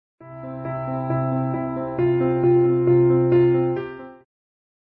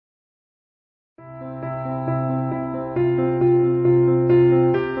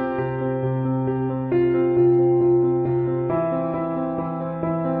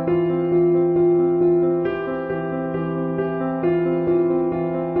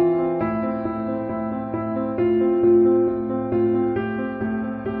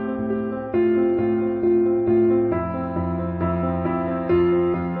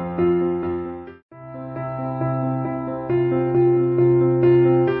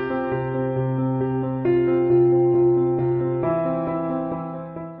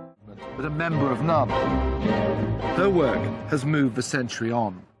But a member of none. Her work has moved the century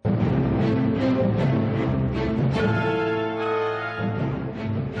on.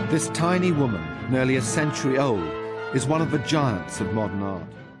 This tiny woman, nearly a century old, is one of the giants of modern art.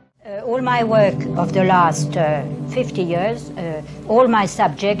 All my work of the last 50 years, all my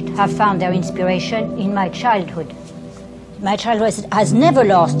subjects have found their inspiration in my childhood. My childhood has never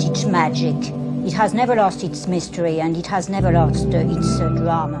lost its magic, it has never lost its mystery, and it has never lost its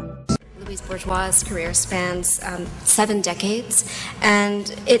drama. Louise Bourgeois' career spans 7 decades,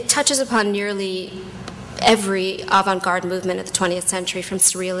 and it touches upon nearly every avant-garde movement of the 20th century, from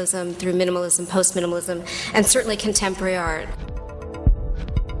surrealism through minimalism, post-minimalism, and certainly contemporary art.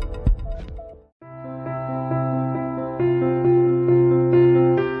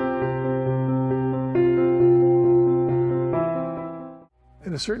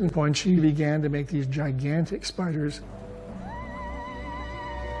 At a certain point, she began to make these gigantic spiders.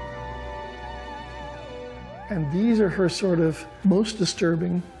 And these are her sort of most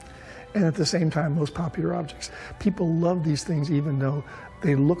disturbing and at the same time most popular objects. People love these things even though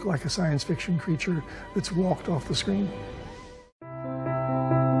they look like a science fiction creature that's walked off the screen.